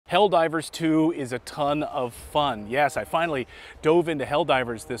Helldivers 2 is a ton of fun. Yes, I finally dove into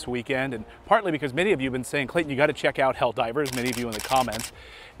Helldivers this weekend, and partly because many of you have been saying, Clayton, you got to check out Helldivers, many of you in the comments,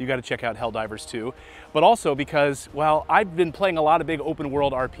 you got to check out Helldivers 2, but also because, well, I've been playing a lot of big open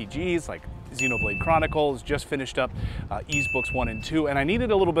world RPGs like Xenoblade Chronicles, just finished up Ys Books 1 and 2, and I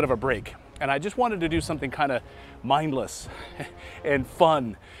needed a little bit of a break. And I just wanted to do something kind of mindless and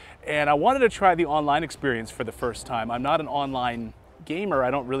fun. And I wanted to try the online experience for the first time. I'm not an online gamer. I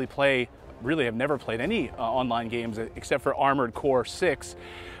don't really play, have never played any online games except for Armored Core 6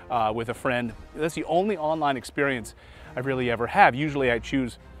 with a friend. That's the only online experience I really ever have. Usually I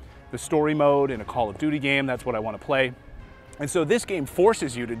choose the story mode in a Call of Duty game. That's what I want to play. And so this game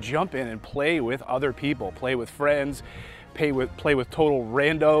forces you to jump in and play with other people, play with friends, play with total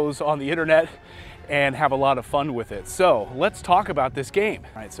randos on the internet, and have a lot of fun with it. So let's talk about this game.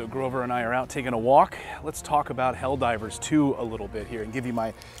 All right, so Grover and I are out taking a walk. Let's talk about Helldivers 2 a little bit here and give you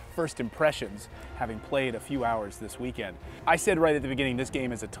my first impressions having played a few hours this weekend. I said right at the beginning, this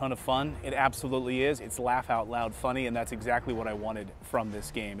game is a ton of fun. It absolutely is. It's laugh out loud funny, and that's exactly what I wanted from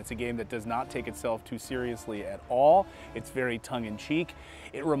this game. It's a game that does not take itself too seriously at all. It's very tongue-in-cheek.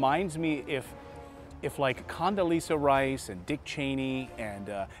 It reminds me if like Condoleezza Rice and Dick Cheney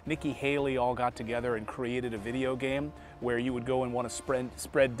and Nikki Haley all got together and created a video game where you would go and want to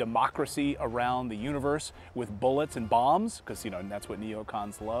spread democracy around the universe with bullets and bombs, because that's what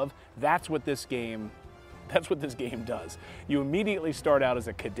neocons love. That's what this game does. You immediately start out as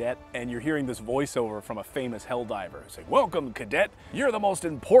a cadet and you're hearing this voiceover from a famous Helldiver saying, "Welcome, cadet. You're the most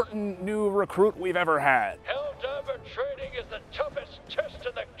important new recruit we've ever had. Helldiver training is the toughest test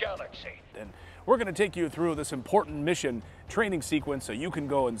in the galaxy. And we're going to take you through this important mission training sequence so you can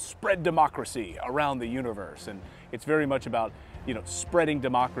go and spread democracy around the universe." And it's very much about, spreading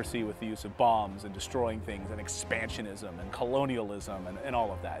democracy with the use of bombs and destroying things and expansionism and colonialism and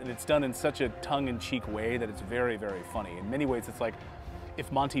all of that. And it's done in such a tongue-in-cheek way that it's very, very funny. In many ways, it's like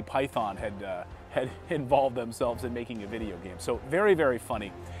if Monty Python had involved themselves in making a video game. So very, very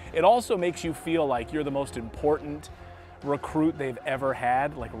funny. It also makes you feel like you're the most important recruit they've ever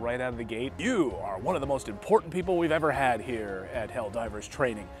had, like right out of the gate. You are one of the most important people we've ever had here at Helldivers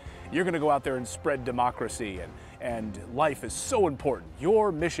Training. You're gonna go out there and spread democracy, and life is so important.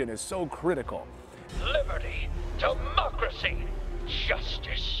 Your mission is so critical. Liberty, democracy,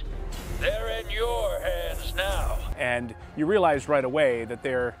 justice. They're in your hands now. And you realize right away that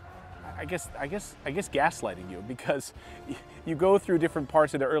they're, I guess gaslighting you, because you go through different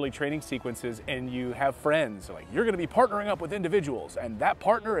parts of the early training sequences and you have friends like, you're going to be partnering up with individuals and that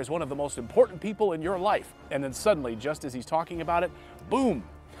partner is one of the most important people in your life. And then suddenly, just as he's talking about it, boom,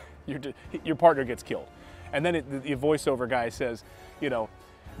 your partner gets killed. And then the voiceover guy says,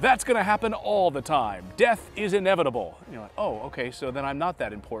 that's going to happen all the time. Death is inevitable. And you're like, oh, okay, so then I'm not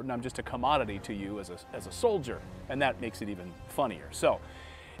that important. I'm just a commodity to you as a soldier. And that makes it even funnier. So,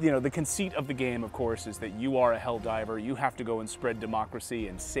 the conceit of the game, of course, is that you are a Helldiver. You have to go and spread democracy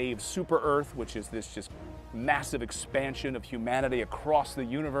and save Super Earth, which is this just massive expansion of humanity across the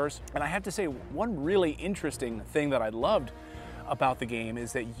universe. And I have to say, one really interesting thing that I loved about the game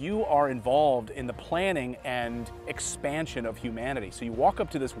is that you are involved in the planning and expansion of humanity. So you walk up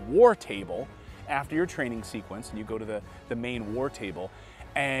to this war table after your training sequence, and you go to the main war table,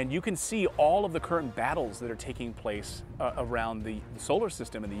 and you can see all of the current battles that are taking place around the solar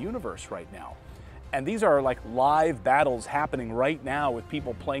system and the universe right now. And these are like live battles happening right now with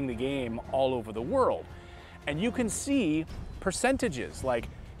people playing the game all over the world. And you can see percentages like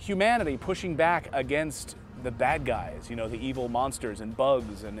humanity pushing back against the bad guys, the evil monsters and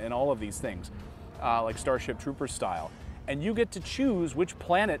bugs and all of these things, like Starship Troopers style. And you get to choose which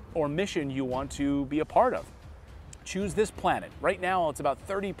planet or mission you want to be a part of. Choose this planet. Right now, it's about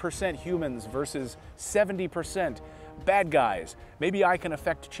 30% humans versus 70% bad guys. Maybe I can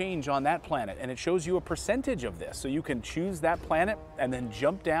affect change on that planet, and it shows you a percentage of this. So you can choose that planet and then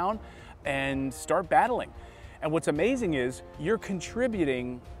jump down and start battling. And what's amazing is you're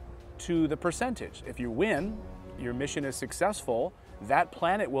contributing to the percentage. If you win, your mission is successful, that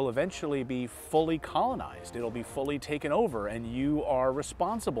planet will eventually be fully colonized. It'll be fully taken over, and you are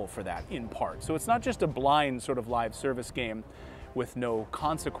responsible for that in part. So it's not just a blind sort of live service game with no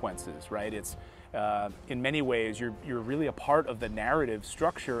consequences, right? It's in many ways, you're really a part of the narrative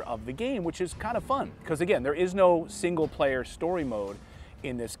structure of the game, which is kind of fun. Because again, there is no single player story mode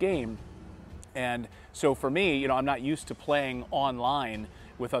in this game. And so for me, I'm not used to playing online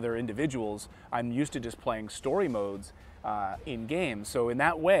with other individuals. I'm used to just playing story modes in games. So in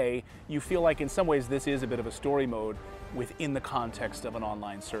that way, you feel like in some ways this is a bit of a story mode within the context of an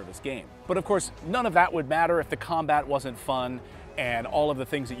online service game. But of course, none of that would matter if the combat wasn't fun, and all of the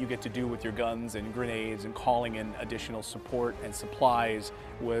things that you get to do with your guns and grenades and calling in additional support and supplies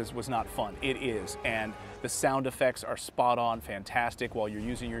was not fun. It is, and the sound effects are spot on, fantastic while you're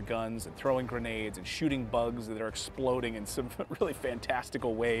using your guns and throwing grenades and shooting bugs that are exploding in some really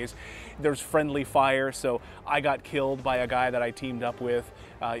fantastical ways. There's friendly fire, so I got killed by a guy that I teamed up with.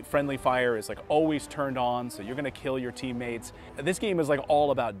 Friendly fire is like always turned on, so you're gonna kill your teammates. This game is like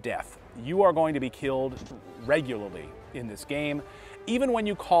all about death. You are going to be killed regularly in this game, even when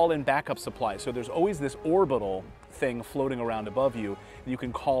you call in backup supplies. So there's always this orbital thing floating around above you. You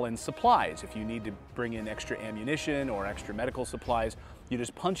can call in supplies. If you need to bring in extra ammunition or extra medical supplies, you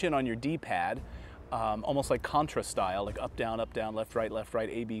just punch in on your D-pad, almost like Contra style, like up, down, left, right,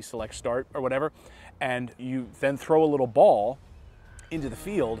 A, B, select, start, or whatever. And you then throw a little ball into the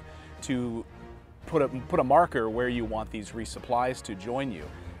field to put a marker where you want these resupplies to join you.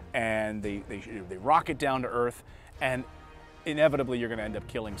 And they rocket down to Earth, and inevitably you're going to end up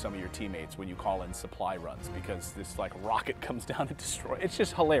killing some of your teammates when you call in supply runs, because this like rocket comes down and destroys. It's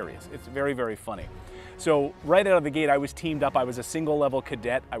just hilarious. It's very, very funny. So right out of the gate, I was teamed up. I was a single level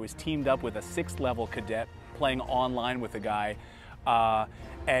cadet. I was teamed up with a 6th level cadet playing online with a guy,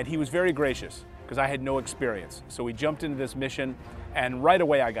 and he was very gracious because I had no experience. So we jumped into this mission, and right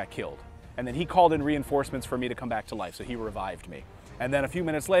away I got killed. And then he called in reinforcements for me to come back to life, so he revived me. And then a few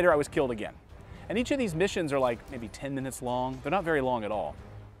minutes later, I was killed again. And each of these missions are like maybe 10 minutes long. They're not very long at all.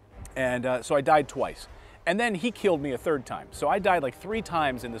 And so I died twice. And then he killed me a 3rd time. So I died like 3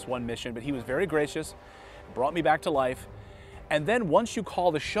 times in this one mission, but he was very gracious, brought me back to life. And then once you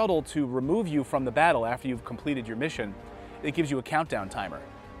call the shuttle to remove you from the battle after you've completed your mission, it gives you a countdown timer.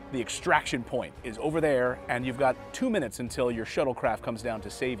 The extraction point is over there, and you've got 2 minutes until your shuttlecraft comes down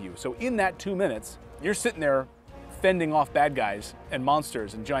to save you. So in that 2 minutes, you're sitting there fending off bad guys and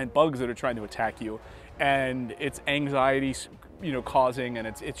monsters and giant bugs that are trying to attack you, and it's anxiety, causing, and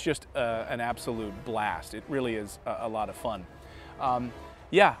it's just an absolute blast. It really is a lot of fun.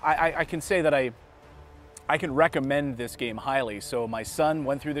 Yeah, I can say that I can recommend this game highly. So my son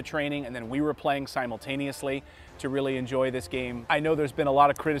went through the training, and then we were playing simultaneously to really enjoy this game. I know there's been a lot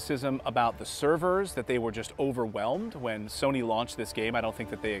of criticism about the servers, that they were just overwhelmed when Sony launched this game. I don't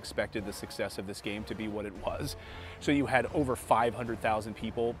think that they expected the success of this game to be what it was. So you had over 500,000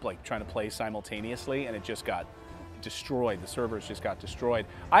 people like trying to play simultaneously, and it just got destroyed. The servers just got destroyed.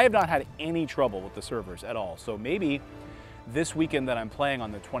 I have not had any trouble with the servers at all. So maybe this weekend that I'm playing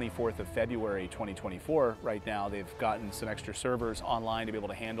on the 24th of February 2024 right now, they've gotten some extra servers online to be able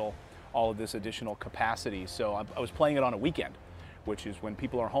to handle all of this additional capacity. So I was playing it on a weekend, which is when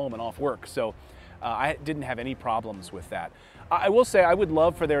people are home and off work. So I didn't have any problems with that. I will say I would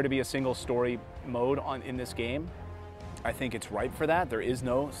love for there to be a single story mode in this game. I think it's ripe for that. There is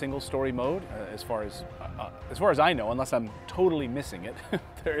no single story mode as far as I know, unless I'm totally missing it.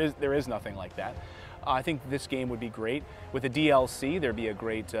 there is nothing like that. I think this game would be great. With a DLC, there'd be a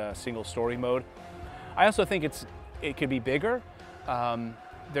great single story mode. I also think it could be bigger.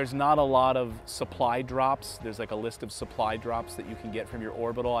 There's not a lot of supply drops. There's like a list of supply drops that you can get from your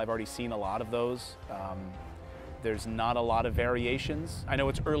orbital. I've already seen a lot of those. There's not a lot of variations. I know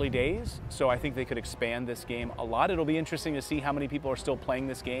it's early days, so I think they could expand this game a lot. It'll be interesting to see how many people are still playing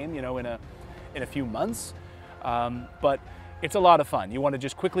this game, in a few months. But it's a lot of fun. You want to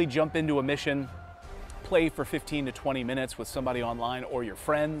just quickly jump into a mission, play for 15 to 20 minutes with somebody online or your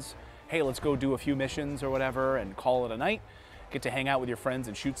friends. Hey, let's go do a few missions or whatever and call it a night. Get to hang out with your friends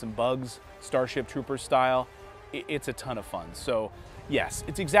and shoot some bugs, Starship Troopers style. It's a ton of fun. So yes,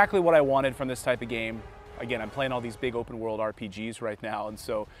 it's exactly what I wanted from this type of game. Again, I'm playing all these big open world RPGs right now, and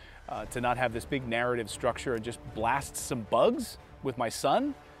so to not have this big narrative structure and just blast some bugs with my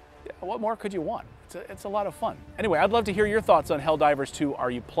son, what more could you want? It's a lot of fun. Anyway, I'd love to hear your thoughts on Helldivers 2.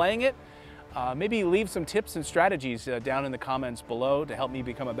 Are you playing it? Maybe leave some tips and strategies down in the comments below to help me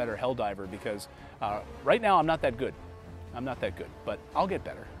become a better Helldiver, because right now I'm not that good. I'm not that good, but I'll get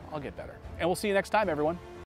better. I'll get better. And we'll see you next time, everyone.